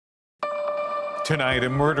Tonight, a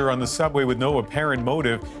murder on the subway with no apparent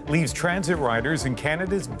motive leaves transit riders in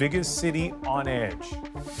Canada's biggest city on edge.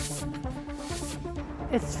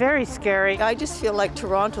 It's very scary. I just feel like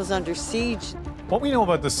Toronto's under siege. What we know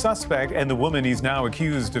about the suspect and the woman he's now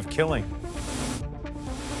accused of killing.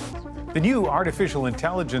 The new artificial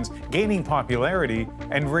intelligence gaining popularity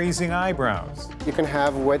and raising eyebrows. You can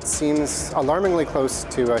have what seems alarmingly close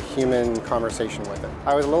to a human conversation with it.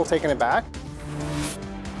 I was a little taken aback.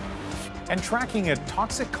 And tracking a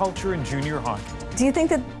toxic culture in junior hockey. Do you think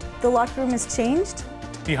that the locker room has changed?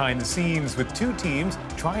 Behind the scenes with two teams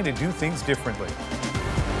trying to do things differently.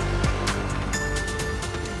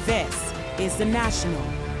 This is The National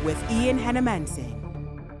with Ian Henemansing.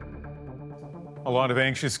 A lot of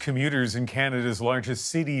anxious commuters in Canada's largest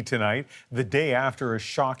city tonight, the day after a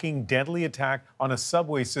shocking, deadly attack on a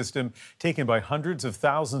subway system taken by hundreds of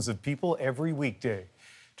thousands of people every weekday.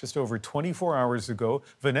 Just over 24 hours ago,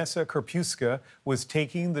 Vanessa Karpuska was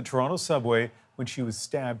taking the Toronto subway when she was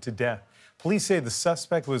stabbed to death. Police say the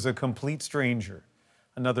suspect was a complete stranger.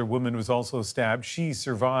 Another woman was also stabbed. She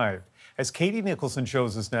survived. As Katie Nicholson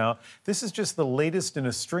shows us now, this is just the latest in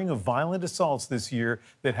a string of violent assaults this year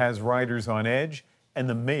that has riders on edge and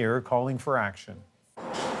the mayor calling for action.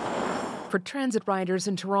 For transit riders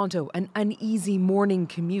in Toronto, an uneasy morning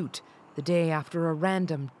commute the day after a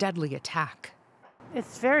random deadly attack.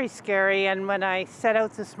 It's very scary, and when I set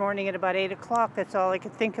out this morning at about 8 o'clock, that's all I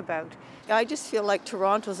could think about. I just feel like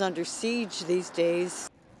Toronto's under siege these days.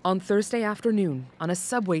 On Thursday afternoon, on a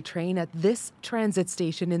subway train at this transit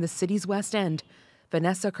station in the city's West End,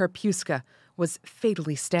 Vanessa Karpuska was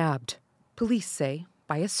fatally stabbed. Police say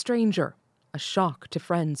by a stranger, a shock to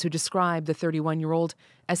friends who describe the 31-year-old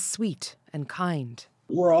as sweet and kind.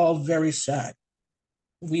 We're all very sad.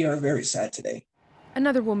 We are very sad today.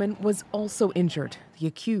 Another woman was also injured. The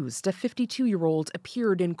accused, a 52-year-old,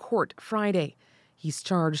 appeared in court Friday. He's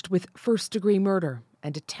charged with first-degree murder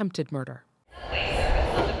and attempted murder.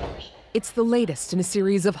 It's the latest in a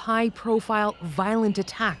series of high-profile violent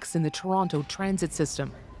attacks in the Toronto transit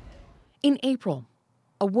system. In April,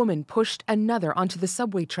 a woman pushed another onto the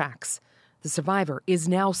subway tracks. The survivor is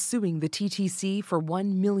now suing the TTC for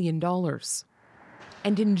 $1 million.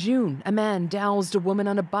 And in June, a man doused a woman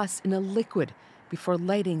on a bus in a liquid before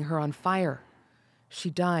lighting her on fire. She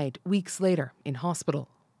died weeks later in hospital.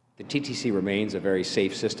 The TTC remains a very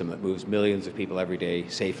safe system that moves millions of people every day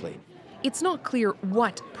safely. It's not clear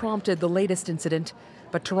what prompted the latest incident,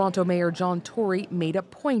 but Toronto Mayor John Tory made a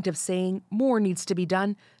point of saying more needs to be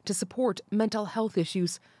done to support mental health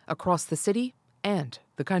issues across the city and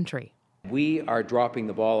the country. We are dropping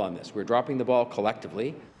the ball on this. We're dropping the ball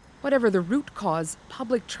collectively. Whatever the root cause,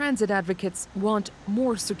 public transit advocates want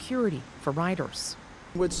more security for riders.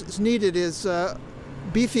 What's needed is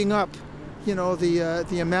beefing up,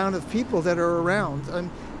 the amount of people that are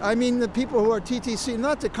around. I mean the people who are TTC,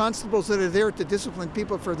 not the constables that are there to discipline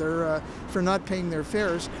people for not paying their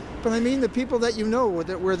fares, but I mean the people that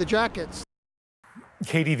that wear the jackets.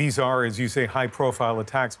 Katie, these are, as you say, high-profile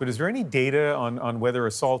attacks, but is there any data on whether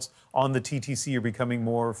assaults on the TTC are becoming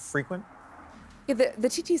more frequent? Yeah, the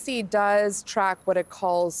TTC does track what it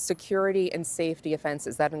calls security and safety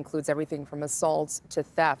offenses. That includes everything from assaults to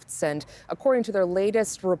thefts. And according to their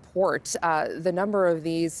latest report, the number of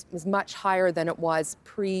these is much higher than it was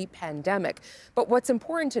pre-pandemic. But what's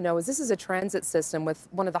important to know is this is a transit system with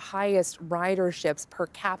one of the highest riderships per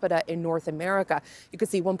capita in North America. You could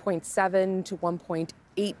see 1.7 to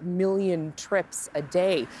 1.8 million trips a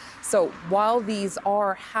day. So while these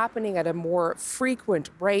are happening at a more frequent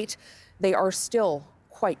rate, they are still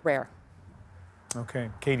quite rare.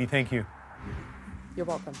 Okay. Katie, thank you. You're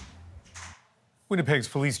welcome. Winnipeg's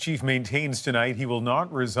police chief maintains tonight he will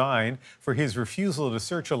not resign for his refusal to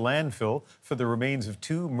search a landfill for the remains of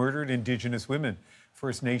two murdered Indigenous women.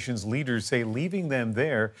 First Nations leaders say leaving them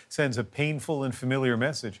there sends a painful and familiar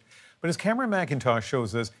message. But as Cameron McIntosh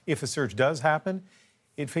shows us, if a search does happen,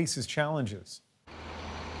 it faces challenges.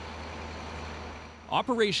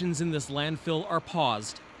 Operations in this landfill are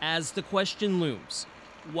paused as the question looms,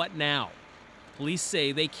 what now? Police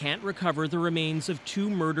say they can't recover the remains of two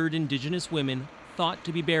murdered Indigenous women thought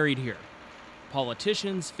to be buried here.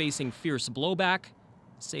 Politicians facing fierce blowback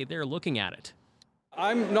say they're looking at it.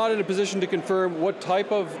 I'm not in a position to confirm what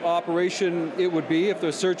type of operation it would be if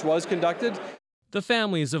the search was conducted. The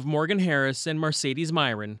families of Morgan Harris and Mercedes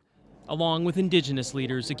Myron, along with Indigenous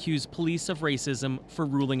leaders, accuse police of racism for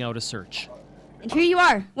ruling out a search. And here you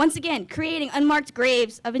are, once again, creating unmarked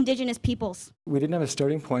graves of Indigenous peoples. We didn't have a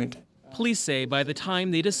starting point. Police say by the time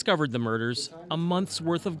they discovered the murders, a month's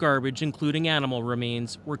worth of garbage, including animal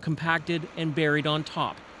remains, were compacted and buried on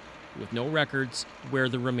top, with no records where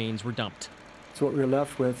the remains were dumped. So what we're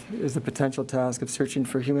left with is the potential task of searching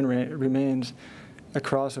for human remains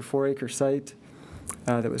across a 4-acre site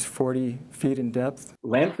that was 40 feet in depth.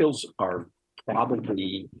 Landfills are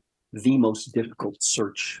probably the most difficult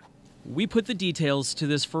search. We put the details to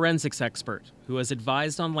this forensics expert who has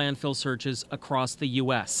advised on landfill searches across the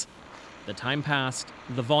U.S. The time passed,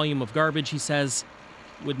 the volume of garbage, he says,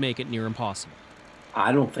 would make it near impossible.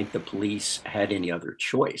 I don't think the police had any other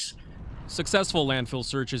choice. Successful landfill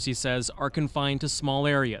searches, he says, are confined to small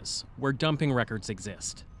areas where dumping records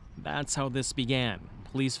exist. That's how this began.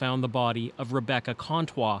 Police found the body of Rebecca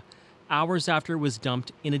Contois hours after it was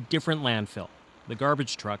dumped in a different landfill. The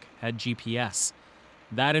garbage truck had GPS.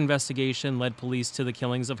 That investigation led police to the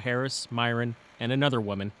killings of Harris, Myron, and another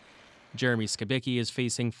woman. Jeremy Skibicki is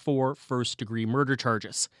facing 4 first-degree murder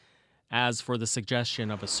charges. As for the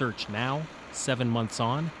suggestion of a search now, 7 months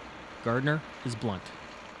on, Gardner is blunt.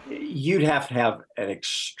 You'd have to have an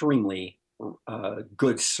extremely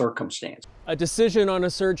good circumstance. A decision on a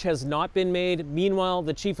search has not been made. Meanwhile,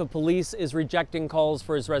 the chief of police is rejecting calls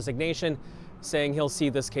for his resignation, saying he'll see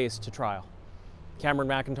this case to trial. Cameron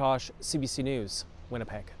McIntosh, CBC News,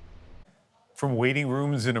 Winnipeg. From waiting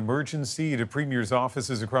rooms in emergency to premiers'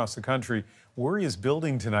 offices across the country, worry is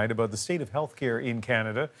building tonight about the state of healthcare in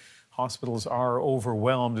Canada. Hospitals are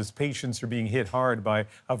overwhelmed as patients are being hit hard by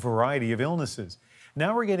a variety of illnesses.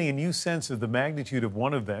 Now we're getting a new sense of the magnitude of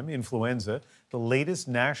one of them, influenza. The latest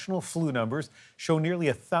national flu numbers show nearly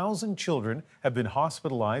 1,000 children have been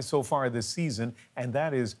hospitalized so far this season, and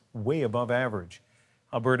that is way above average.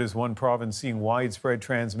 Alberta is one province seeing widespread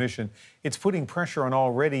transmission. It's putting pressure on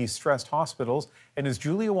already stressed hospitals, and as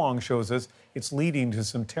Julia Wong shows us, it's leading to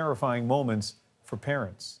some terrifying moments for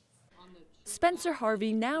parents. Spencer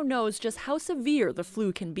Harvey now knows just how severe the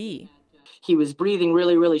flu can be. He was breathing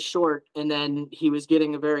really, really short, and then he was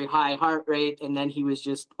getting a very high heart rate, and then he was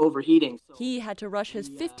just overheating. He had to rush his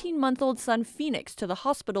 15-month-old son, Phoenix, to the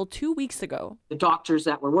hospital 2 weeks ago. The doctors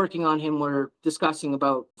that were working on him were discussing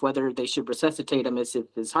about whether they should resuscitate him as if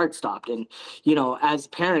his heart stopped. And, you know, as a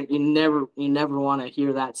parent, you never want to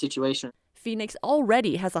hear that situation. Phoenix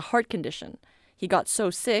already has a heart condition. He got so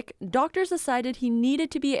sick, doctors decided he needed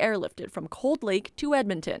to be airlifted from Cold Lake to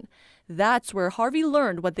Edmonton. That's where Harvey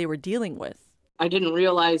learned what they were dealing with. I didn't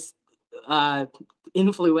realize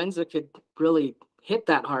influenza could really hit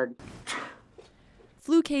that hard.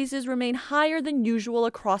 Flu cases remain higher than usual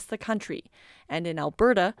across the country. And in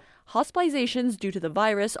Alberta, hospitalizations due to the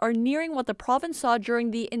virus are nearing what the province saw during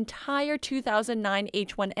the entire 2009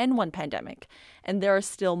 H1N1 pandemic. And there are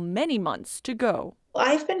still many months to go.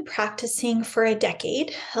 I've been practicing for a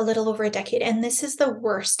little over a decade, and this is the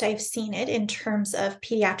worst I've seen it in terms of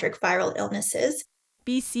pediatric viral illnesses.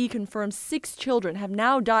 BC confirms 6 children have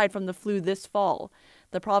now died from the flu this fall.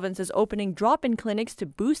 The province is opening drop-in clinics to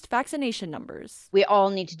boost vaccination numbers. We all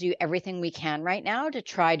need to do everything we can right now to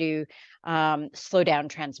try to slow down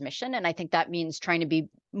transmission, and I think that means trying to be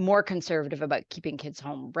more conservative about keeping kids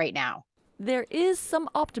home right now. There is some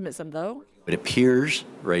optimism, though. It appears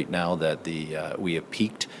right now that we have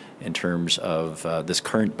peaked in terms of this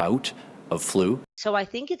current bout of flu. So I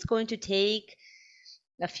think it's going to take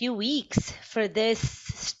a few weeks for this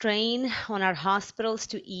strain on our hospitals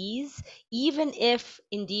to ease, even if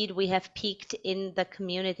indeed we have peaked in the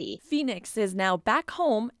community. Phoenix is now back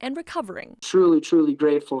home and recovering. Truly, truly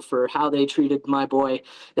grateful for how they treated my boy.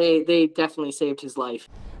 They definitely saved his life.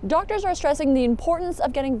 Doctors are stressing the importance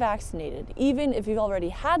of getting vaccinated, even if you've already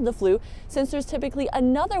had the flu, since there's typically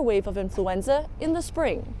another wave of influenza in the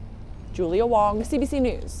spring. Julia Wong, CBC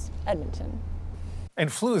News, Edmonton.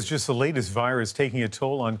 And flu is just the latest virus taking a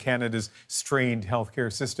toll on Canada's strained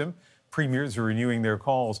healthcare system. Premiers are renewing their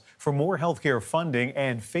calls for more healthcare funding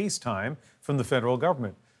and face time from the federal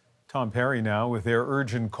government. Tom Perry now with their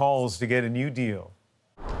urgent calls to get a new deal.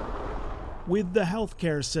 With the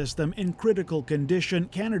healthcare system in critical condition,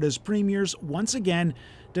 Canada's premiers once again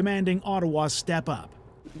demanding Ottawa step up.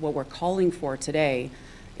 What we're calling for today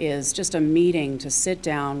is just a meeting to sit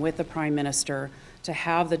down with the Prime Minister to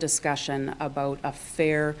have the discussion about a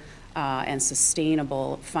fair and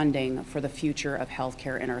sustainable funding for the future of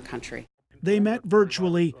healthcare in our country. They met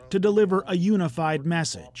virtually to deliver a unified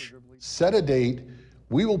message. Set a date.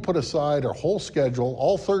 We will put aside our whole schedule,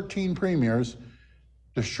 all 13 premiers,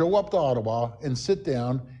 to show up to Ottawa and sit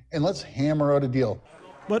down and let's hammer out a deal.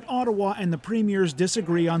 But Ottawa and the premiers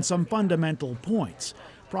disagree on some fundamental points.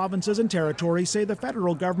 Provinces and territories say the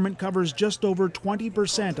federal government covers just over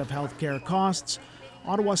 20% of healthcare costs.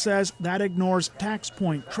 Ottawa says that ignores tax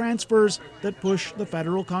point transfers that push the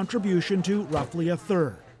federal contribution to roughly a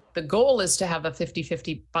third. The goal is to have a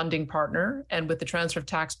 50-50 funding partner, and with the transfer of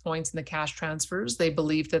tax points and the cash transfers, they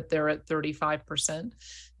believe that they're at 35%.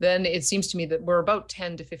 Then it seems to me that we're about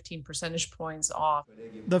 10 to 15 percentage points off.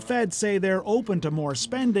 The feds say they're open to more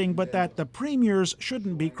spending, but that the premiers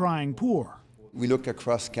shouldn't be crying poor. We look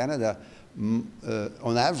across Canada.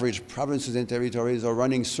 On average, provinces and territories are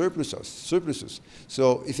running surpluses.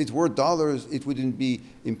 So if it were dollars, it wouldn't be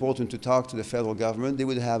important to talk to the federal government. They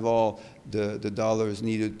would have all the dollars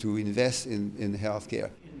needed to invest in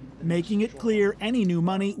healthcare. Making it clear any new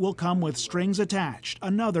money will come with strings attached,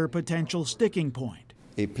 another potential sticking point.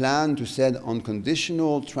 A plan to send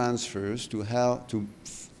unconditional transfers to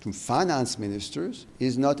finance ministers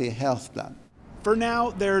is not a health plan. For now,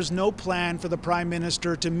 there's no plan for the Prime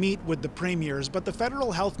Minister to meet with the premiers, but the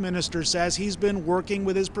federal health minister says he's been working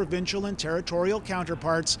with his provincial and territorial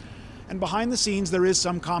counterparts, and behind the scenes there is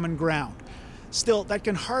some common ground. Still, that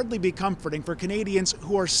can hardly be comforting for Canadians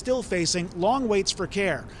who are still facing long waits for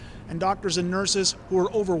care, and doctors and nurses who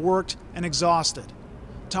are overworked and exhausted.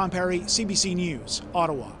 Tom Perry, CBC News,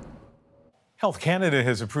 Ottawa. Health Canada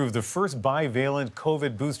has approved the first bivalent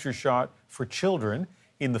COVID booster shot for children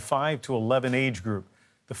in the 5 to 11 age group.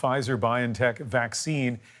 The Pfizer-BioNTech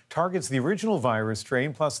vaccine targets the original virus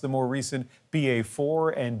strain plus the more recent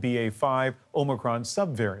BA4 and BA5 Omicron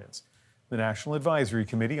subvariants. The National Advisory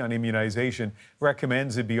Committee on Immunization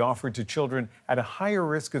recommends it be offered to children at a higher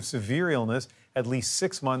risk of severe illness at least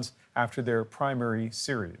 6 months after their primary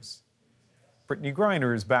series. Brittney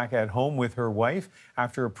Griner is back at home with her wife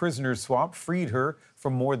after a prisoner swap freed her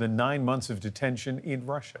from more than 9 months of detention in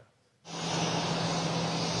Russia.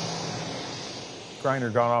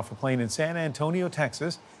 Griner got off a plane in San Antonio,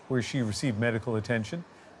 Texas, where she received medical attention.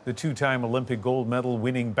 The two-time Olympic gold medal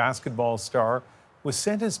winning basketball star was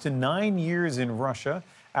sentenced to 9 years in Russia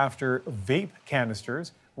after vape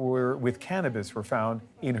canisters with cannabis were found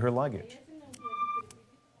in her luggage.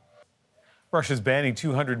 Russia's banning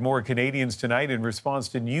 200 more Canadians tonight in response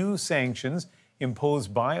to new sanctions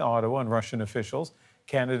imposed by Ottawa on Russian officials.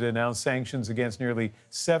 Canada announced sanctions against nearly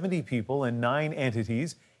 70 people and 9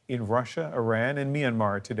 entities in Russia, Iran, and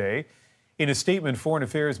Myanmar today. In a statement, Foreign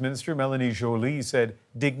Affairs Minister Melanie Joly said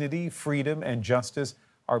dignity, freedom, and justice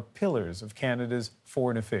are pillars of Canada's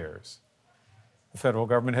foreign affairs. The federal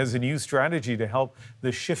government has a new strategy to help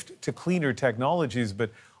the shift to cleaner technologies,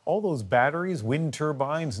 but all those batteries, wind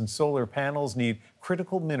turbines, and solar panels need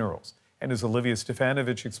critical minerals. And as Olivia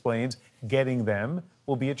Stefanovich explains, getting them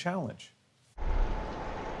will be a challenge.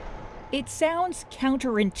 It sounds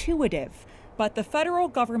counterintuitive, but the federal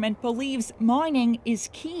government believes mining is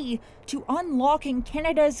key to unlocking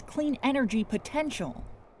Canada's clean energy potential.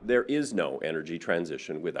 There is no energy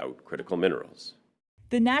transition without critical minerals.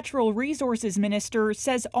 The Natural Resources Minister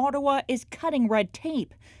says Ottawa is cutting red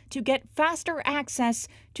tape to get faster access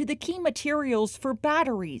to the key materials for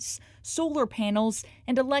batteries, solar panels,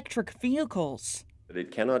 and electric vehicles.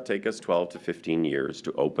 It cannot take us 12 to 15 years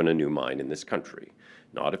to open a new mine in this country,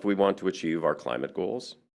 not if we want to achieve our climate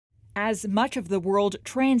goals. As much of the world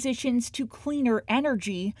transitions to cleaner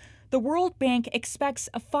energy, the World Bank expects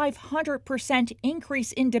a 500%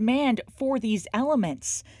 increase in demand for these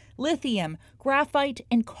elements, lithium, graphite,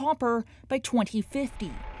 and copper, by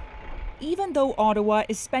 2050. Even though Ottawa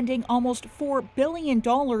is spending almost $4 billion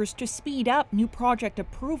to speed up new project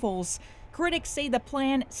approvals, critics say the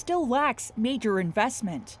plan still lacks major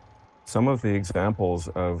investment. Some of the examples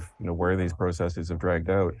of where these processes have dragged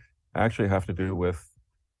out actually have to do with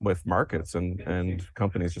markets and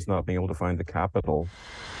companies just not being able to find the capital.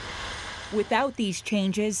 Without these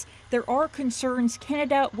changes, there are concerns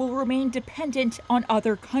Canada will remain dependent on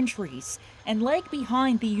other countries and lag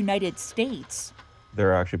behind the United States.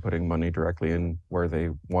 They're actually putting money directly in where they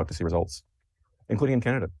want to see results, including in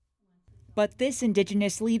Canada. But this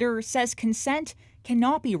Indigenous leader says consent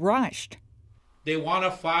cannot be rushed. They want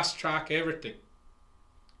to fast track everything,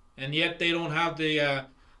 and yet they don't have the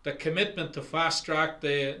commitment to fast track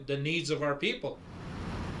the needs of our people.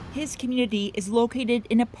 His community is located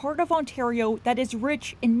in a part of Ontario that is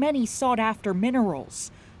rich in many sought-after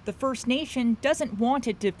minerals. The First Nation doesn't want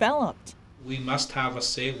it developed. We must have a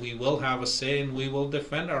say, we will have a say, and we will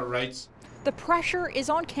defend our rights. The pressure is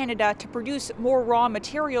on Canada to produce more raw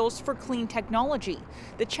materials for clean technology.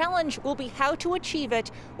 The challenge will be how to achieve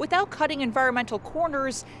it without cutting environmental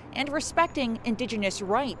corners and respecting Indigenous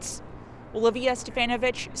rights. Olivia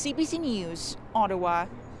Stefanovich, CBC News, Ottawa.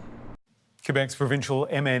 Quebec's provincial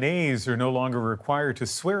MNAs are no longer required to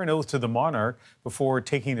swear an oath to the monarch before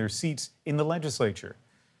taking their seats in the legislature.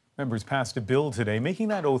 Members passed a bill today making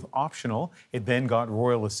that oath optional. It then got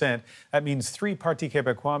royal assent. That means 3 Parti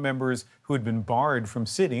Québécois members who had been barred from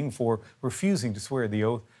sitting for refusing to swear the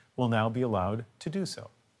oath will now be allowed to do so.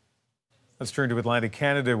 Let's turn to Atlantic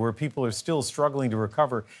Canada, where people are still struggling to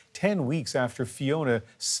recover 10 weeks after Fiona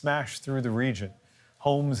smashed through the region.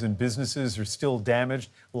 Homes and businesses are still damaged,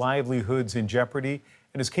 livelihoods in jeopardy.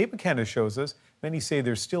 And as Cape McKenna shows us, many say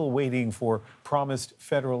they're still waiting for promised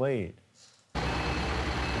federal aid.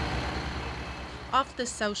 Off the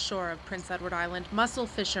south shore of Prince Edward Island, mussel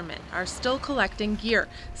fishermen are still collecting gear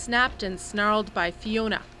snapped and snarled by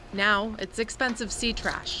Fiona. Now it's expensive sea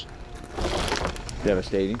trash.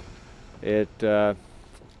 Devastating. It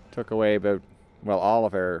took away all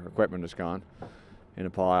of our equipment is gone in a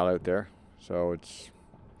pile out there. So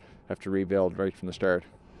have to rebuild right from the start.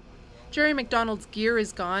 Jerry McDonald's gear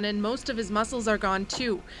is gone and most of his mussels are gone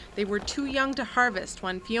too. They were too young to harvest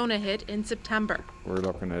when Fiona hit in September. We're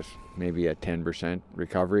looking at maybe a 10%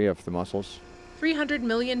 recovery of the mussels. $300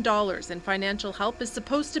 million in financial help is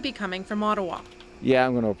supposed to be coming from Ottawa. Yeah,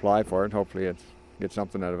 I'm going to apply for it. Hopefully get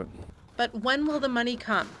something out of it. But when will the money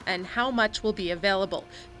come and how much will be available?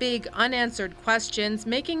 Big unanswered questions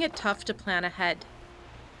making it tough to plan ahead.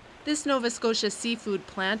 This Nova Scotia seafood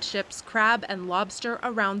plant ships crab and lobster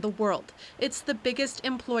around the world. It's the biggest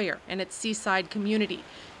employer in its seaside community.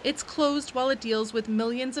 It's closed while it deals with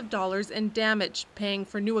millions of dollars in damage, paying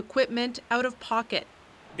for new equipment out of pocket.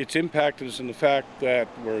 It's impacted us in the fact that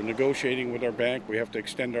we're negotiating with our bank. We have to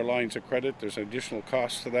extend our lines of credit. There's an additional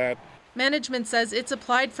cost to that. Management says it's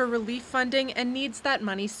applied for relief funding and needs that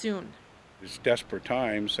money soon. It's desperate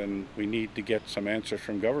times and we need to get some answers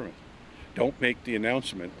from government. Don't make the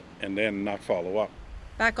announcement and then not follow up.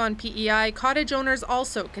 Back on PEI, cottage owners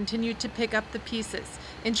also continued to pick up the pieces.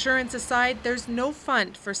 Insurance aside, there's no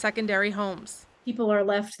fund for secondary homes. People are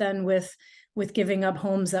left then with giving up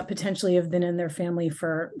homes that potentially have been in their family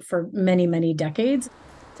for many, many decades.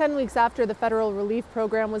 10 weeks after the federal relief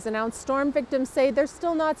program was announced, storm victims say they're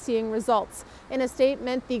still not seeing results. In a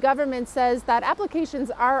statement, the government says that applications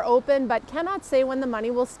are open but cannot say when the money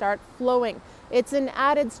will start flowing. It's an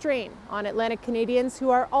added strain on Atlantic Canadians who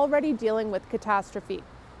are already dealing with catastrophe.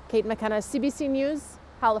 Kate McKenna, CBC News,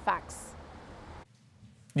 Halifax.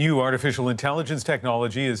 New artificial intelligence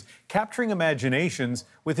technology is capturing imaginations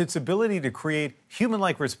with its ability to create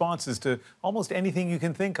human-like responses to almost anything you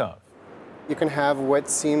can think of. You can have what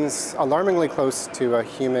seems alarmingly close to a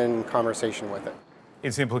human conversation with it.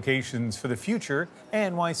 Its implications for the future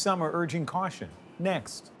and why some are urging caution.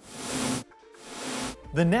 Next.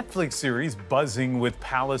 The Netflix series buzzing with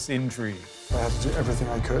palace intrigue. I had to do everything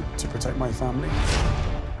I could to protect my family.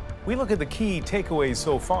 We look at the key takeaways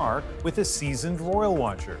so far with a seasoned royal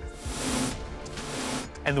watcher.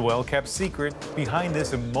 And the well-kept secret behind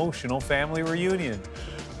this emotional family reunion.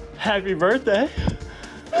 Happy birthday!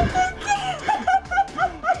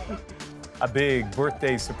 A big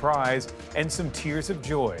birthday surprise and some tears of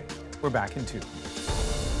joy. We're back in 2.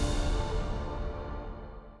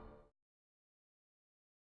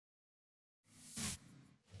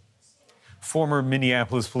 Former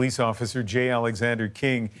Minneapolis police officer J. Alexander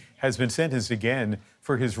King has been sentenced again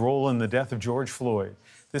for his role in the death of George Flyod,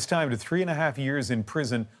 this time to 3.5 years in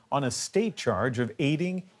prison on a state charge of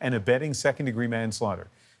aiding and abetting second-degree manslaughter.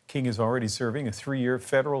 King is already serving a 3-year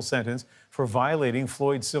federal sentence for violating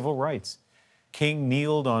Floyd's civil rights. King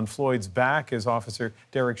kneeled on Floyd's back as Officer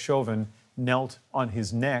Derek Chauvin knelt on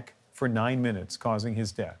his neck for 9 minutes, causing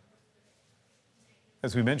his death.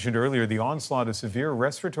 As we mentioned earlier, the onslaught of severe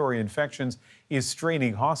respiratory infections is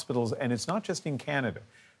straining hospitals, and it's not just in Canada.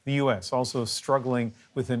 The U.S. also struggling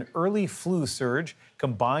with an early flu surge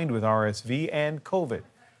combined with RSV and COVID.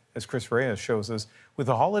 As Chris Reyes shows us, with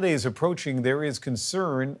the holidays approaching, there is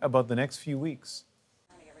concern about the next few weeks.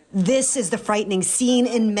 This is the frightening scene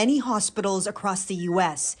in many hospitals across the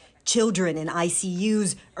U.S. Children in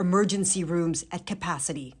ICUs, emergency rooms at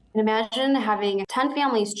capacity. Imagine having 10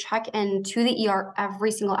 families check into the ER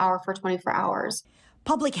every single hour for 24 hours.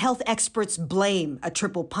 Public health experts blame a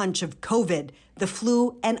triple punch of COVID, the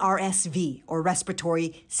flu, and RSV, or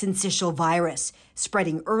respiratory syncytial virus,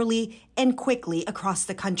 spreading early and quickly across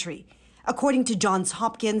the country. According to Johns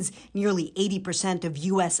Hopkins, nearly 80% of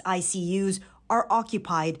U.S. ICUs are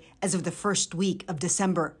occupied as of the first week of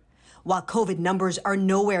December. While COVID numbers are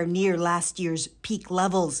nowhere near last year's peak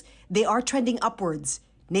levels, they are trending upwards.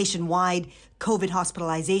 Nationwide, COVID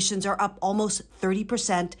hospitalizations are up almost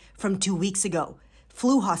 30% from 2 weeks ago.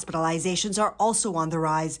 Flu hospitalizations are also on the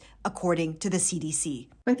rise, according to the CDC.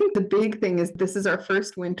 I think the big thing is this is our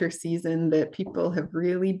first winter season that people have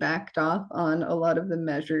really backed off on a lot of the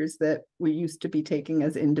measures that we used to be taking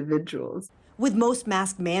as individuals. With most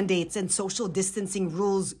mask mandates and social distancing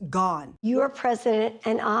rules gone. Your president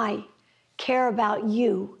and I care about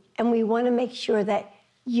you, and we want to make sure that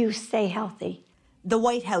you stay healthy. The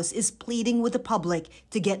White House is pleading with the public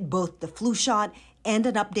to get both the flu shot and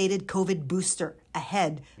an updated COVID booster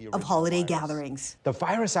ahead of holiday gatherings. The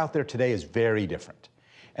virus out there today is very different.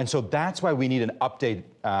 And so that's why we need an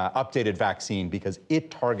updated vaccine, because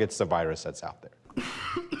it targets the virus that's out there.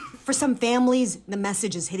 For some families, the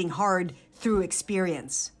message is hitting hard through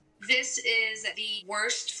experience. This is the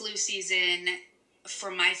worst flu season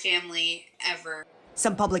for my family ever.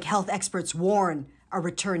 Some public health experts warn a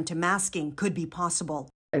return to masking could be possible.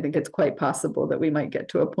 I think it's quite possible that we might get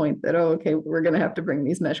to a point that, oh, okay, we're going to have to bring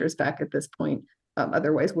these measures back at this point.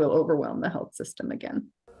 Otherwise, we'll overwhelm the health system again.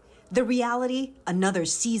 The reality, another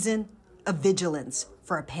season of vigilance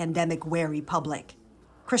for a pandemic-wary public.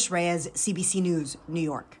 Chris Reyes, CBC News, New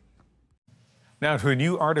York. Now to a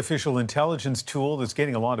new artificial intelligence tool that's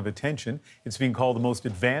getting a lot of attention. It's being called the most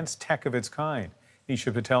advanced tech of its kind.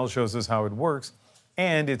 Nisha Patel shows us how it works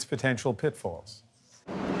and its potential pitfalls.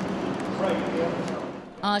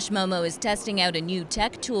 Ash Momo is testing out a new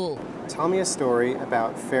tech tool. Tell me a story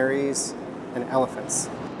about fairies and elephants.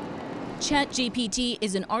 ChatGPT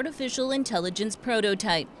is an artificial intelligence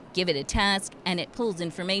prototype. Give it a task, and it pulls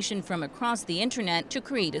information from across the internet to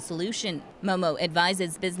create a solution. Momo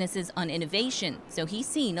advises businesses on innovation, so he's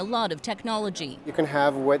seen a lot of technology. You can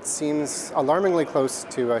have what seems alarmingly close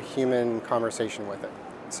to a human conversation with it.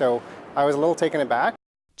 So I was a little taken aback.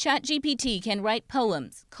 ChatGPT can write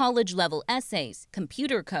poems, college-level essays,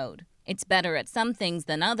 computer code. It's better at some things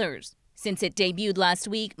than others. Since it debuted last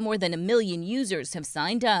week, more than 1 million users have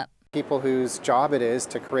signed up. People whose job it is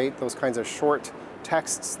to create those kinds of short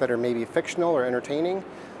texts that are maybe fictional or entertaining,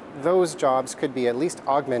 those jobs could be at least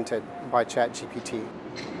augmented by ChatGPT.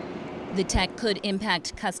 The tech could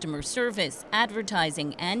impact customer service,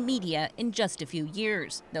 advertising, and media in just a few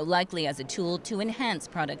years, though likely as a tool to enhance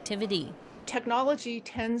productivity. Technology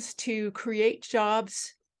tends to create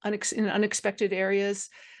jobs in unexpected areas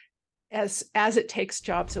as it takes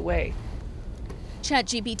jobs away.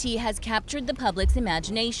 ChatGPT has captured the public's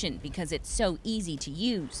imagination because it's so easy to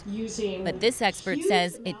use. But this expert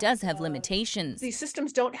says it does have limitations. These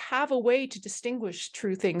systems don't have a way to distinguish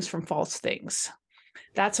true things from false things.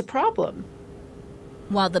 That's a problem.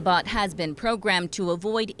 While the bot has been programmed to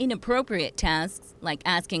avoid inappropriate tasks, like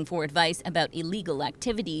asking for advice about illegal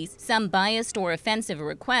activities, some biased or offensive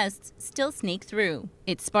requests still sneak through.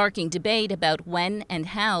 It's sparking debate about when and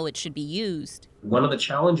how it should be used. One of the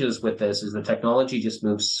challenges with this is the technology just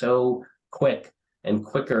moves so quick and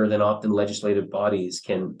quicker than often legislative bodies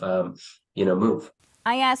can, move.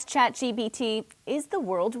 I asked ChatGPT, is the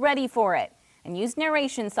world ready for it? And used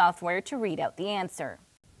narration software to read out the answer.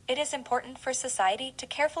 It is important for society to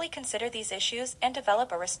carefully consider these issues and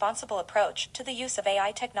develop a responsible approach to the use of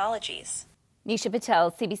AI technologies. Nisha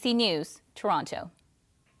Patel, CBC News, Toronto.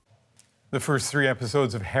 The first 3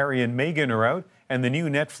 episodes of Harry and Meghan are out, and the new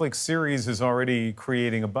Netflix series is already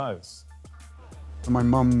creating a buzz. My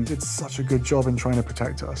mum did such a good job in trying to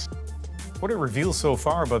protect us. What it reveals so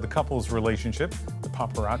far about the couple's relationship, the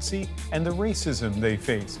paparazzi, and the racism they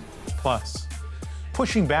face. Plus,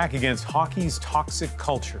 pushing back against hockey's toxic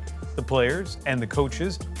culture, the players and the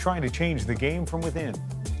coaches trying to change the game from within.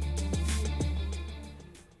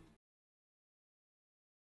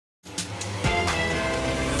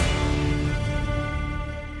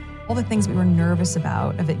 All the things we were nervous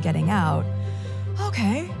about of it getting out,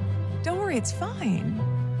 okay, don't worry, it's fine.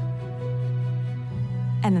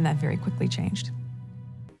 And then that very quickly changed.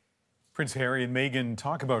 Prince Harry and Meghan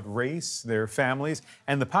talk about race, their families,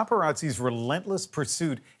 and the paparazzi's relentless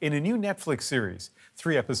pursuit in a new Netflix series.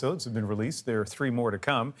 3 episodes have been released. There are 3 more to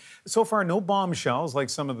come. So far, no bombshells like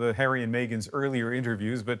some of the Harry and Meghan's earlier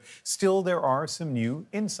interviews, but still there are some new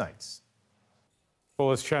insights. Well,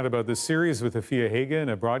 let's chat about this series with Afia Hagan,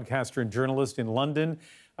 a broadcaster and journalist in London.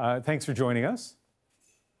 Thanks for joining us.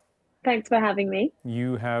 Thanks for having me.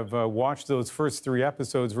 You have watched those first 3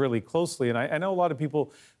 episodes really closely, and I know a lot of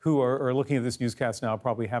people who are looking at this newscast now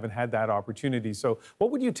probably haven't had that opportunity. So what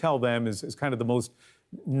would you tell them is kind of the most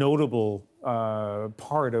notable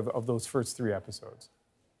part of those first 3 episodes?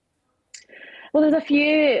 Well, there's a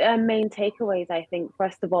few main takeaways, I think.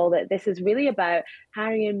 First of all, that this is really about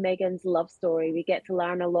Harry and Meghan's love story. We get to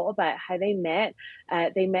learn a lot about how they met.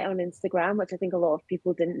 They met on Instagram, which I think a lot of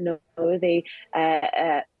people didn't know.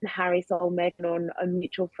 Harry saw Meghan on a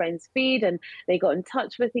mutual friend's feed, and they got in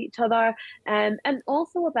touch with each other. And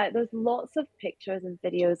also about there's lots of pictures and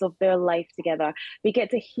videos of their life together. We get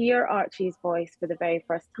to hear Archie's voice for the very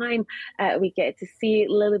first time. We get to see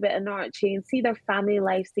Lilibet and Archie and see their family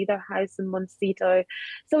life, see their house in Munster. Despacito.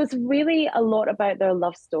 So it's really a lot about their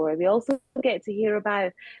love story. We also get to hear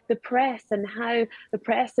about the press and how the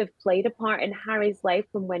press have played a part in Harry's life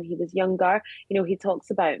from when he was younger. You know, he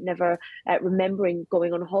talks about never remembering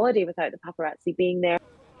going on holiday without the paparazzi being there.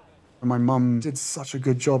 My mum did such a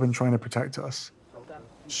good job in trying to protect us.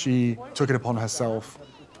 She took it upon herself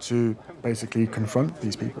to basically confront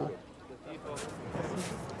these people.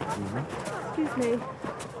 Excuse me.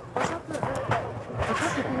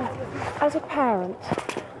 As a parent,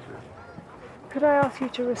 could I ask you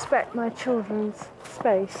to respect my children's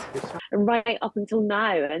space? And right up until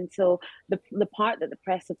now, until the part that the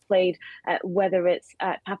press have played, whether it's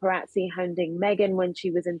paparazzi hounding Meghan when she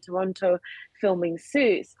was in Toronto filming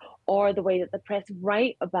Suits, or the way that the press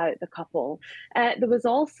write about the couple. There was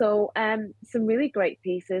also some really great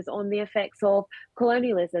pieces on the effects of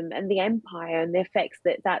colonialism and the empire and the effects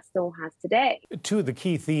that that still has today. Two of the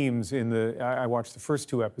key themes in I watched the first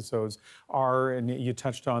two episodes are, and you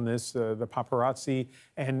touched on this, the paparazzi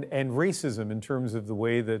and racism in terms of the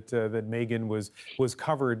way that that Meghan was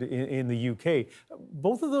covered in the UK.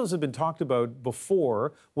 Both of those have been talked about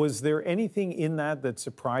before. Was there anything in that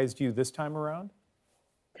surprised you this time around?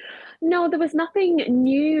 No, there was nothing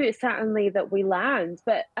new, certainly, that we learned.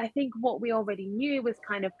 But I think what we already knew was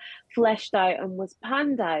kind of fleshed out and was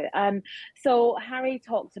panned out. So Harry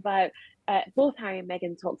talked about, both Harry and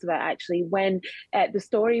Meghan talked about actually when the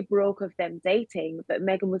story broke of them dating, but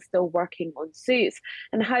Meghan was still working on Suits,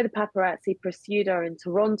 and how the paparazzi pursued her in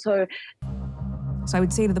Toronto. So I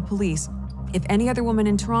would say to the police, if any other woman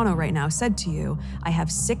in Toronto right now said to you, I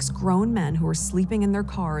have 6 grown men who are sleeping in their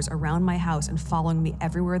cars around my house and following me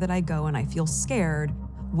everywhere that I go and I feel scared,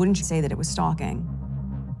 wouldn't you say that it was stalking?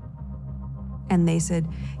 And they said,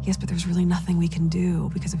 yes, but there's really nothing we can do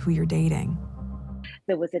because of who you're dating.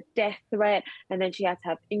 There was a death threat, and then she had to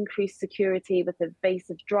have increased security with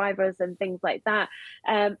evasive drivers and things like that.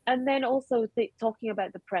 And then also talking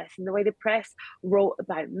about the press and the way the press wrote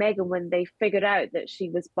about Meghan when they figured out that she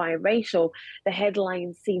was biracial, the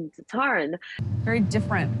headlines seemed to turn. Very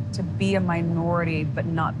different to be a minority but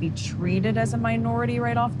not be treated as a minority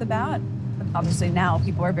right off the bat. But obviously now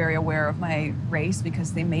people are very aware of my race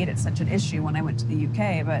because they made it such an issue when I went to the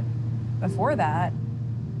UK. But before that,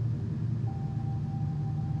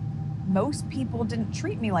 most people didn't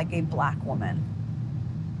treat me like a Black woman.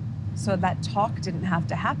 So that talk didn't have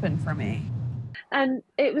to happen for me. And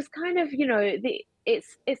it was kind of, you know,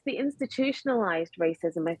 it's the institutionalized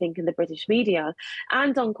racism, I think, in the British media,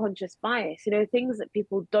 and unconscious bias, you know, things that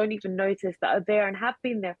people don't even notice that are there and have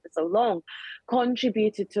been there for so long,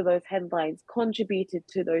 contributed to those headlines, contributed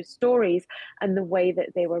to those stories and the way that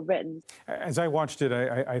they were written. As I watched it,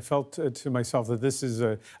 I felt to myself that this is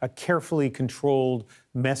a carefully controlled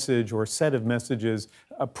message or set of messages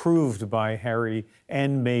approved by Harry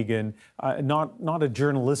and Meghan, not a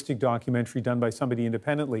journalistic documentary done by somebody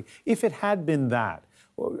independently. If it had been that,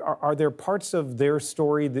 are there parts of their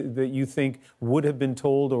story that you think would have been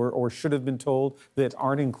told or should have been told that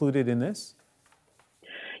aren't included in this?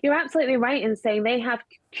 You're absolutely right in saying they have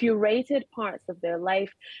curated parts of their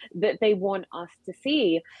life that they want us to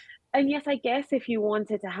see. And yes, I guess if you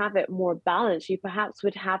wanted to have it more balanced, you perhaps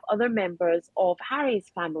would have other members of Harry's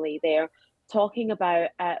family there talking about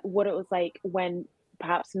what it was like when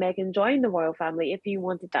perhaps Meghan joined the royal family, if you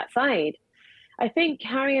wanted that side. I think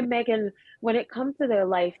Harry and Meghan, when it comes to their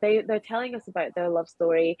life, they're telling us about their love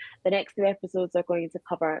story. The next 3 episodes are going to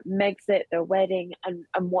cover Megxit, their wedding, and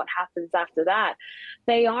what happens after that.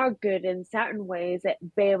 They are good in certain ways at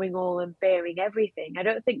bearing all and bearing everything. I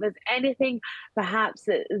don't think there's anything perhaps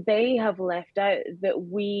that they have left out that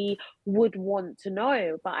we would want to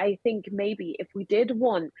know. But I think maybe if we did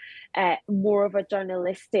want more of a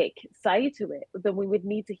journalistic side to it, then we would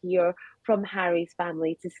need to hear from Harry's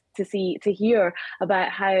family to hear about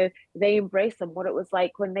how they embraced them, what it was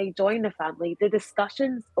like when they joined the family, the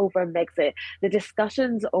discussions over Megxit, the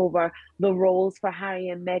discussions over the roles for Harry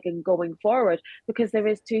and Meghan going forward, because there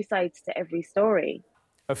is 2 sides to every story.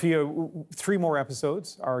 Fiona, 3 more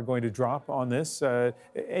episodes are going to drop on this.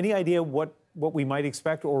 Any idea what we might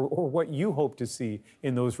expect or what you hope to see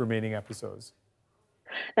in those remaining episodes?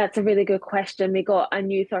 That's a really good question. We got a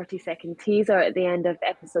new 30-second teaser at the end of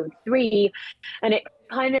episode 3, and it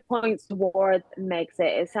kind of points towards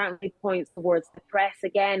Megxit. It certainly points towards the press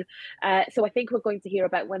again. So I think we're going to hear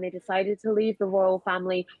about when they decided to leave the royal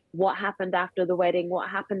family, what happened after the wedding, what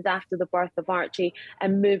happened after the birth of Archie,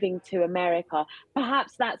 and moving to America.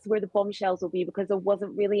 Perhaps that's where the bombshells will be, because there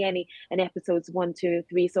wasn't really any in episodes 1, 2, and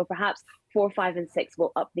 3. So perhaps 4, 5, and 6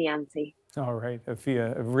 will up the ante. All right,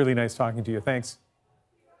 Fiona, really nice talking to you. Thanks.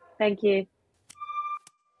 Thank you.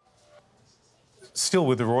 Still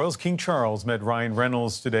with the Royals, King Charles met Ryan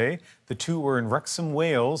Reynolds today. The two were in Wrexham,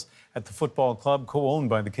 Wales, at the football club co-owned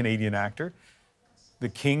by the Canadian actor. The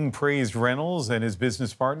King praised Reynolds and his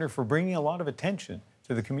business partner for bringing a lot of attention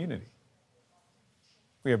to the community.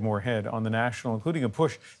 We have more ahead on the National, including a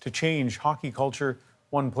push to change hockey culture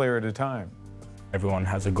one player at a time. Everyone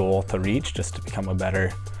has a goal to reach, just to become a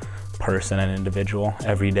better person and individual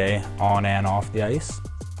every day, on and off the ice.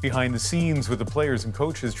 Behind the scenes with the players and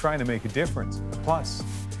coaches trying to make a difference. Plus,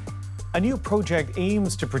 a new project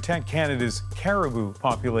aims to protect Canada's caribou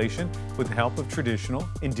population with the help of traditional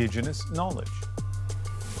Indigenous knowledge.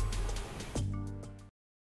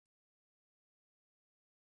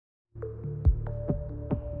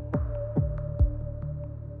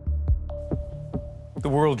 The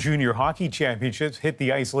World Junior Hockey Championships hit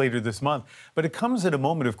the ice later this month, but it comes at a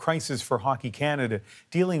moment of crisis for Hockey Canada,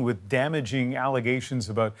 dealing with damaging allegations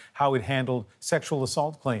about how it handled sexual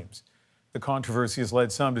assault claims. The controversy has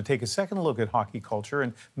led some to take a second look at hockey culture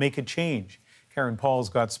and make a change. Karen Paul's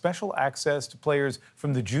got special access to players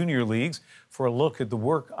from the junior leagues for a look at the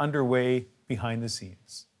work underway behind the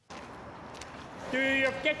scenes. Do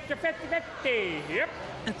you get your 50-50? Yep.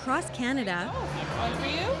 Across Canada, Fun for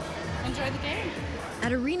you? Enjoy the game.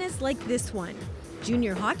 At arenas like this one,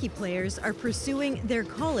 junior hockey players are pursuing their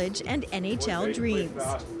college and NHL dreams.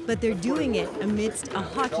 But they're doing it amidst a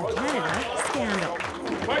Hockey Canada scandal.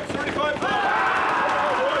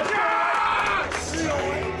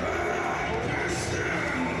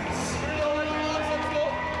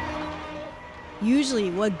 Usually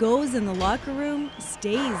what goes in the locker room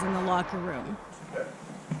stays in the locker room.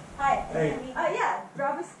 Hi. Hey. Yeah,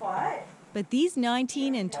 grab a spot. But these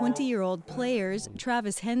 19 and 20-year-old players,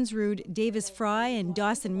 Travis Hensrud, Davis Fry, and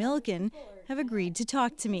Dawson Milken, have agreed to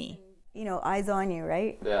talk to me. You know, eyes on you,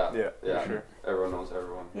 right? Yeah, sure. Everyone knows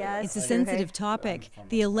everyone. Yeah, it's a sensitive topic,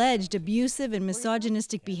 the alleged abusive and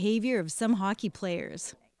misogynistic behavior of some hockey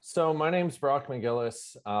players. So my name's Brock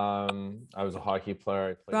McGillis. I was a hockey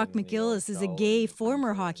player. Brock McGillis is a gay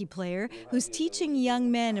former hockey player who's teaching young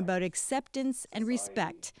men about acceptance and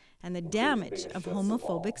respect and the damage of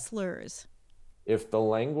homophobic slurs. If the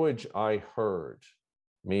language I heard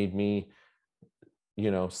made me,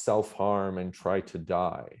 self-harm and try to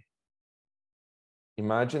die,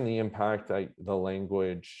 imagine the impact that the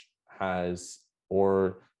language has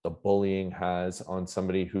or the bullying has on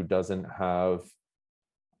somebody who doesn't have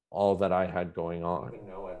all that I had going on.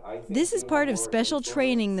 This is part of special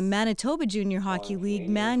training the Manitoba Junior Hockey League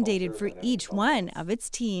mandated for each one of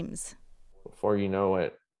its teams. Before you know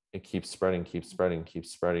it, it keeps spreading.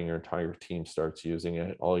 Your entire team starts using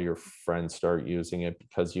it. All your friends start using it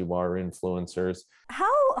because you are influencers.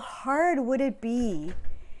 How hard would it be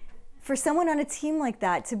for someone on a team like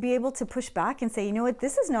that to be able to push back and say, you know what,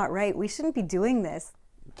 this is not right. We shouldn't be doing this.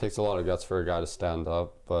 It takes a lot of guts for a guy to stand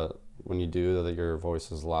up, but when you do, that your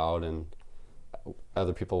voice is loud and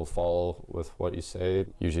other people will follow with what you say.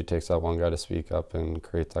 It usually takes that one guy to speak up and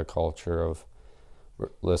create that culture of,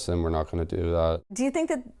 listen, we're not going to do that. Do you think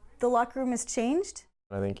that the locker room has changed?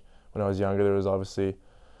 I think when I was younger, there was obviously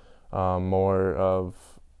more of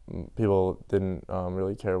people didn't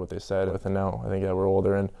really care what they said. And now I think we're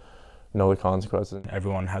older and know the consequences.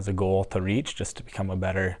 Everyone has a goal to reach, just to become a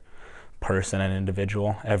better person and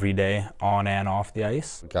individual every day, on and off the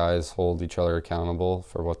ice. Guys hold each other accountable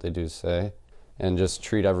for what they do say and just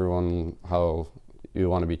treat everyone how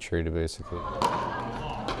you want to be treated, basically.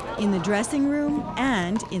 In the dressing room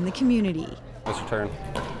and in the community. It's your turn.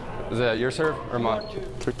 Is that your serve or mine?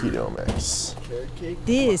 Cookie dough mix.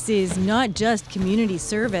 This is not just community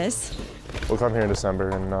service. We'll come here in December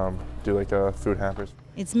and do like food hampers.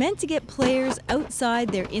 It's meant to get players outside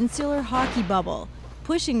their insular hockey bubble,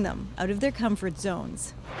 pushing them out of their comfort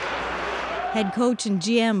zones. Head coach and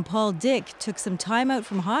GM Paul Dick took some time out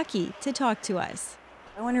from hockey to talk to us.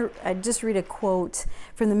 I want to just read a quote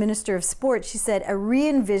from the Minister of Sport. She said, a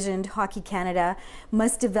re-envisioned Hockey Canada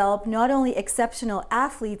must develop not only exceptional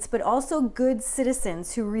athletes, but also good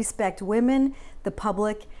citizens who respect women, the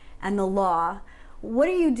public, and the law. What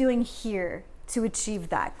are you doing here to achieve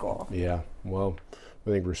that goal? Yeah, well, I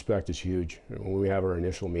think respect is huge. When we have our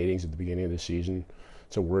initial meetings at the beginning of the season,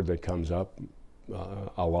 it's a word that comes up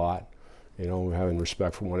a lot. Having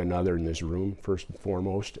respect for one another in this room, first and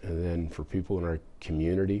foremost, and then for people in our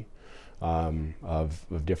community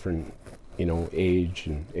of different, age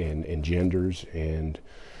and genders and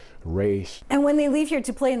race. And when they leave here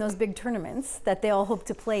to play in those big tournaments that they all hope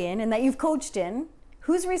to play in and that you've coached in,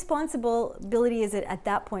 whose responsibility is it at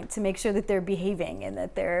that point to make sure that they're behaving and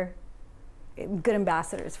that they're good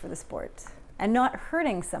ambassadors for the sport and not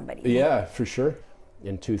hurting somebody? Yeah, for sure.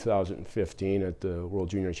 In 2015 at the World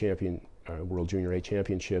Junior World Junior A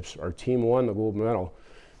Championships. Our team won the gold medal,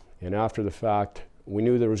 and after the fact, we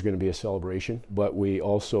knew there was going to be a celebration, but we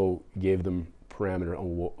also gave them parameter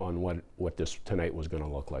on what this tonight was going to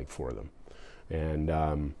look like for them.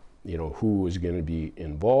 And you know, who was going to be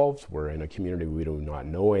involved. We're in a community we do not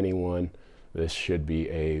know anyone. This should be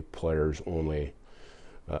a players only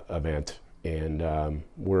event, and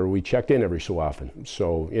where we checked in every so often.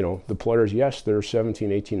 So, you know, the players, yes, they're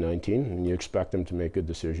 17, 18, 19, and you expect them to make good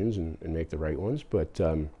decisions and make the right ones, but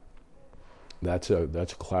that's a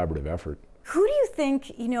collaborative effort. Who do you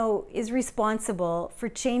think, you know, is responsible for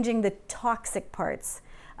changing the toxic parts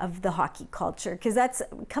of the hockey culture? Because that's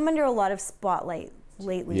come under a lot of spotlight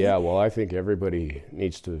lately. Yeah, well, I think everybody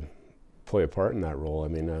needs to play a part in that role. I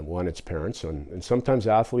mean, one, it's parents, and sometimes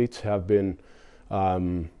athletes have been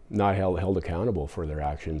not held accountable for their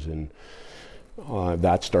actions, and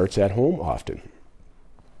that starts at home often.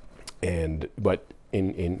 But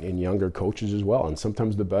in younger coaches as well, and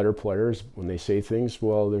sometimes the better players, when they say things,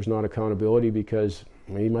 well, there's not accountability because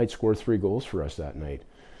he might score 3 goals for us that night,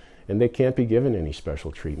 and they can't be given any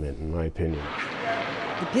special treatment, in my opinion.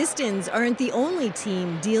 The Pistons aren't the only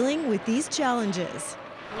team dealing with these challenges.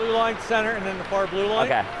 Blue line center and then the far blue line.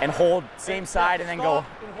 Okay, and hold same side and then go.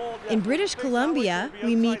 In British Columbia,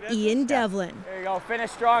 we meet Ian Devlin. There you go,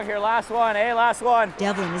 finish strong here, last one, last one.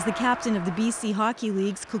 Devlin is the captain of the BC Hockey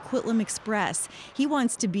League's Coquitlam Express. He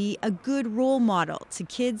wants to be a good role model to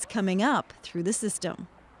kids coming up through the system.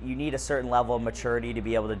 You need a certain level of maturity to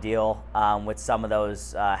be able to deal with some of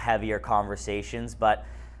those heavier conversations, but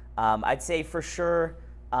I'd say for sure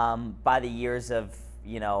by the years of,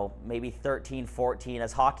 you know, maybe 13, 14,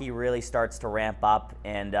 as hockey really starts to ramp up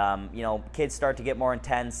and, you know, kids start to get more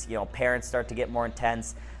intense, you know, parents start to get more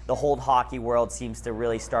intense, the whole hockey world seems to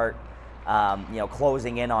really start, you know,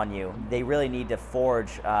 closing in on you. They really need to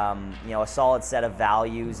forge, you know, a solid set of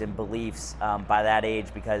values and beliefs by that age,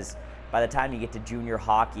 because by the time you get to junior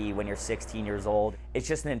hockey when you're 16 years old, it's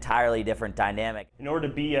just an entirely different dynamic. In order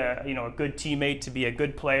to be a good teammate, to be a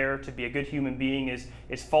good player, to be a good human being is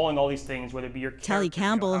following all these things, whether it be your Tally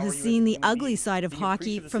Campbell has seen the ugly side of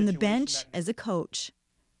hockey from the bench as a coach.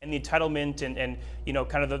 And the entitlement and you know,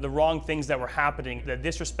 kind of the wrong things that were happening, the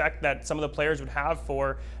disrespect that some of the players would have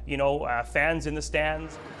for, you know, fans in the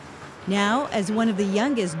stands. Now, as one of the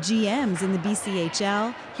youngest GMs in the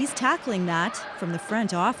BCHL, he's tackling that from the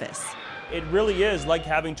front office. It really is like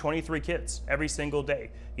having 23 kids every single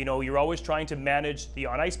day. You know, you're always trying to manage the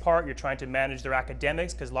on-ice part, you're trying to manage their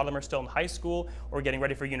academics, because a lot of them are still in high school or getting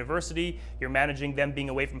ready for university. You're managing them being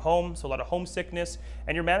away from home, so a lot of homesickness.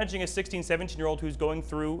 And you're managing a 16, 17-year-old who's going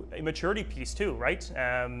through a maturity piece too, right?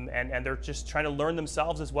 And they're just trying to learn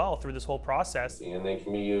themselves as well through this whole process. And they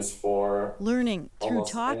can be used for learning through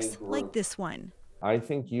talks like this one. I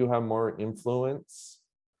think you have more influence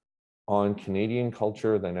on Canadian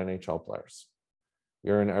culture than NHL players.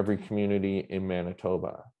 You're in every community in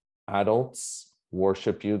Manitoba. Adults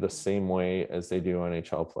worship you the same way as they do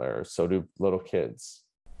NHL players. So do little kids.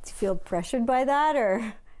 Do you feel pressured by that, or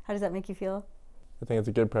how does that make you feel? I think it's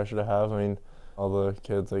a good pressure to have. I mean, all the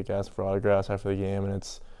kids like ask for autographs after the game, and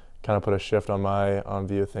it's kind of put a shift on my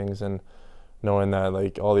view of things, and knowing that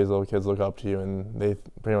like all these little kids look up to you and they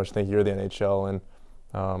pretty much think you're the NHL and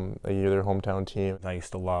you're their hometown team. I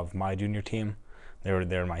used to love my junior team.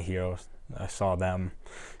 They're my heroes. I saw them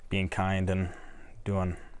being kind and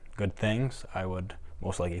doing good things. I would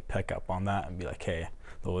most likely pick up on that and be like, hey,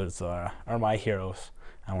 those are my heroes.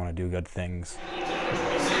 I want to do good things.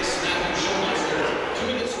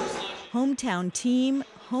 Hometown team,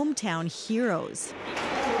 hometown heroes.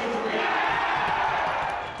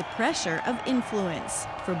 The pressure of influence,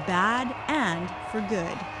 for bad and for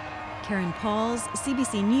good. Karen Pauls,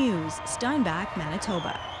 CBC News, Steinbach,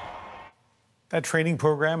 Manitoba. That training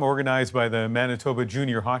program, organized by the Manitoba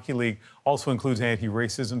Junior Hockey League, also includes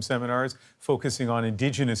anti-racism seminars focusing on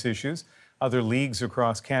Indigenous issues. Other leagues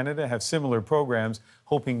across Canada have similar programs,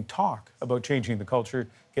 hoping talk about changing the culture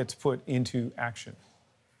gets put into action.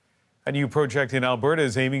 A new project in Alberta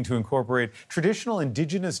is aiming to incorporate traditional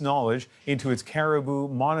Indigenous knowledge into its caribou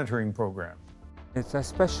monitoring program. It's a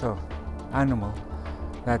special animal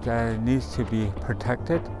that needs to be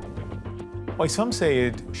protected. Why some say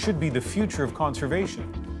it should be the future of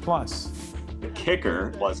conservation. Plus, the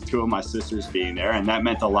kicker was 2 of my sisters being there, and that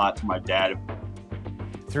meant a lot to my dad.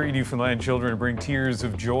 3 Newfoundland children bring tears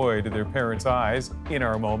of joy to their parents' eyes in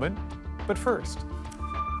our moment. But first,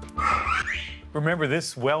 Remember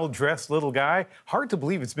this well-dressed little guy? Hard to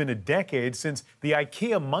believe it's been a decade since the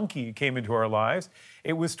IKEA monkey came into our lives.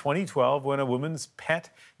 It was 2012 when a woman's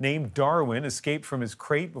pet named Darwin escaped from his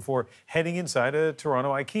crate before heading inside a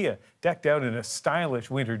Toronto IKEA. Decked out in a stylish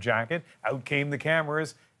winter jacket, out came the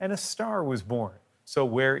cameras, and a star was born. So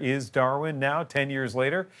where is Darwin now, 10 years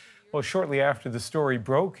later? Well, shortly after the story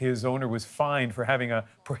broke, his owner was fined for having a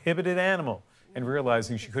prohibited animal, and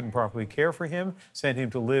realizing she couldn't properly care for him, sent him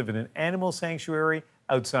to live in an animal sanctuary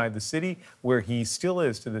outside the city, where he still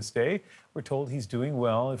is to this day. We're told he's doing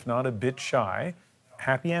well, if not a bit shy.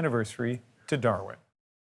 Happy anniversary to Darwin.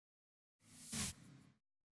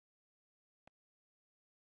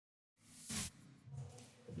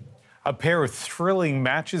 A pair of thrilling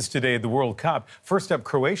matches today at the World Cup. First up,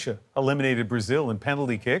 Croatia eliminated Brazil in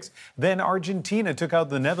penalty kicks. Then Argentina took out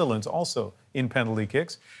the Netherlands, also in penalty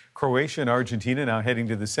kicks. Croatia and Argentina now heading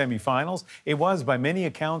to the semifinals. It was, by many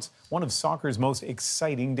accounts, one of soccer's most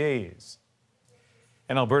exciting days.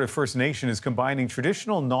 And Alberta First Nation is combining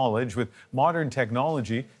traditional knowledge with modern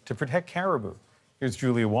technology to protect caribou. Here's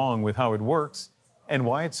Julia Wong with how it works and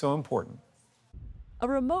why it's so important. A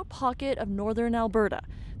remote pocket of northern Alberta,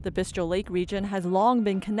 the Bistro Lake region has long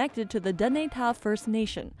been connected to the Deneta First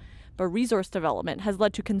Nation, but resource development has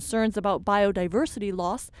led to concerns about biodiversity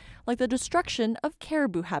loss, like the destruction of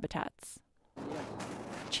caribou habitats.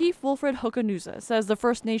 Chief Wilfred Hokanusa says the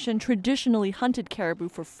First Nation traditionally hunted caribou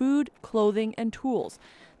for food, clothing, and tools.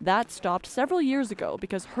 That stopped several years ago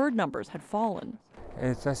because herd numbers had fallen.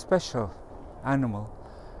 It's a special animal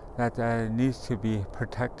that needs to be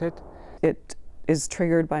protected. It is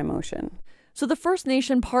triggered by motion. So the First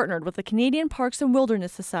Nation partnered with the Canadian Parks and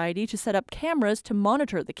Wilderness Society to set up cameras to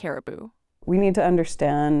monitor the caribou. We need to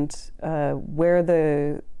understand where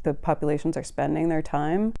the populations are spending their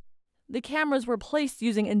time. The cameras were placed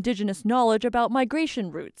using Indigenous knowledge about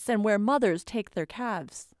migration routes and where mothers take their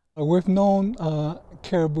calves. We've known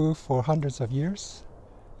caribou for hundreds of years,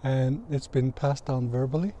 and it's been passed down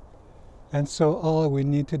verbally. And so all we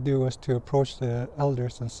need to do is to approach the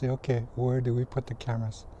elders and say, okay, where do we put the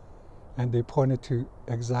cameras? And they pointed to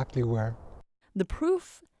exactly where. The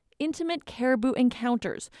proof? Intimate caribou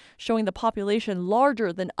encounters, showing the population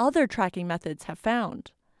larger than other tracking methods have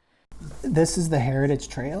found. This is the Heritage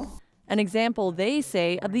Trail. An example, they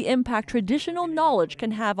say, of the impact traditional knowledge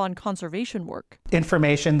can have on conservation work.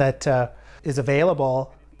 Information that is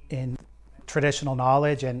available in traditional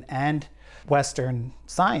knowledge and Western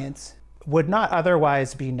science would not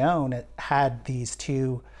otherwise be known had these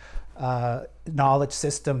two knowledge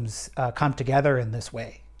systems come together in this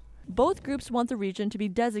way. Both groups want the region to be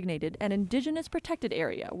designated an Indigenous protected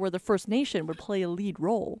area where the First Nation would play a lead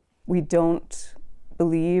role. We don't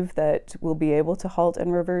believe that we'll be able to halt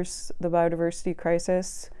and reverse the biodiversity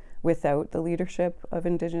crisis without the leadership of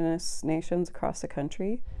Indigenous nations across the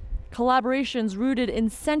country. Collaborations rooted in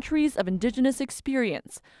centuries of Indigenous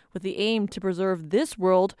experience, with the aim to preserve this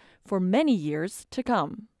world for many years to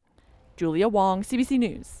come. Julia Wong, CBC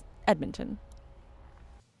News, Edmonton.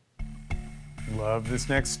 Love this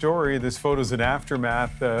next story. This photo's an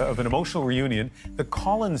aftermath of an emotional reunion. The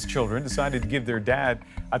Collins children decided to give their dad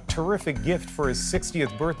a terrific gift for his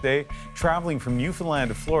 60th birthday, traveling from Newfoundland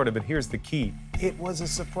to Florida. But here's the key. It was a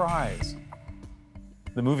surprise.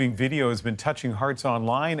 The moving video has been touching hearts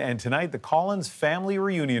online, and tonight the Collins family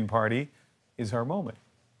reunion party is our moment.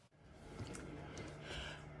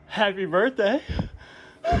 Happy birthday.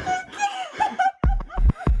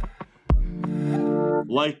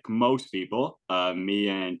 Like most people, me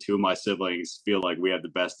and two of my siblings feel like we have the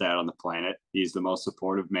best dad on the planet. He's the most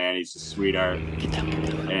supportive man. He's a sweetheart.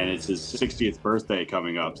 And it's his 60th birthday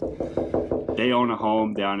coming up. They own a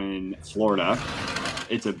home down in Florida.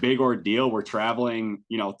 It's a big ordeal. We're traveling,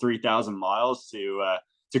 3,000 miles to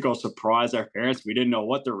go surprise our parents. We didn't know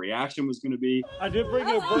what the reaction was going to be. I did bring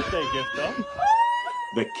you a birthday gift, though.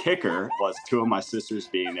 The kicker was two of my sisters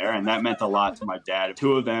being there, and that meant a lot to my dad.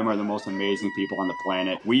 Two of them are the most amazing people on the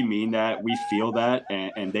planet. We mean that, we feel that,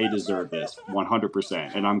 and they deserve this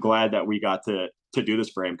 100%. And I'm glad that we got to do this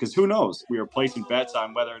for him, because who knows? We were placing bets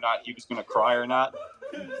on whether or not he was going to cry or not.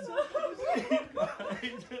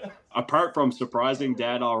 Apart from surprising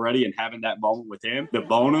dad already and having that moment with him, the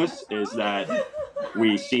bonus is that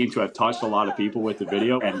we seem to have touched a lot of people with the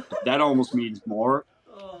video, and that almost means more.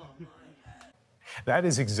 That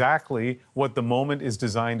is exactly what the moment is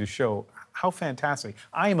designed to show. How fantastic.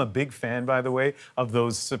 I am a big fan, by the way, of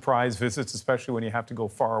those surprise visits, especially when you have to go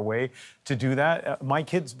far away to do that. My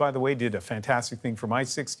kids, by the way, did a fantastic thing for my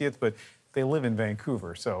 60th, but they live in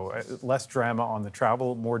Vancouver, so less drama on the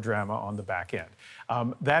travel, more drama on the back end.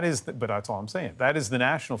 But that's all I'm saying. That is the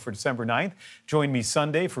National for December 9th. Join me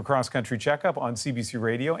Sunday for Cross Country Checkup on CBC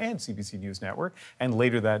Radio and CBC News Network, and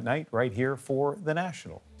later that night right here for the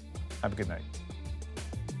National. Have a good night.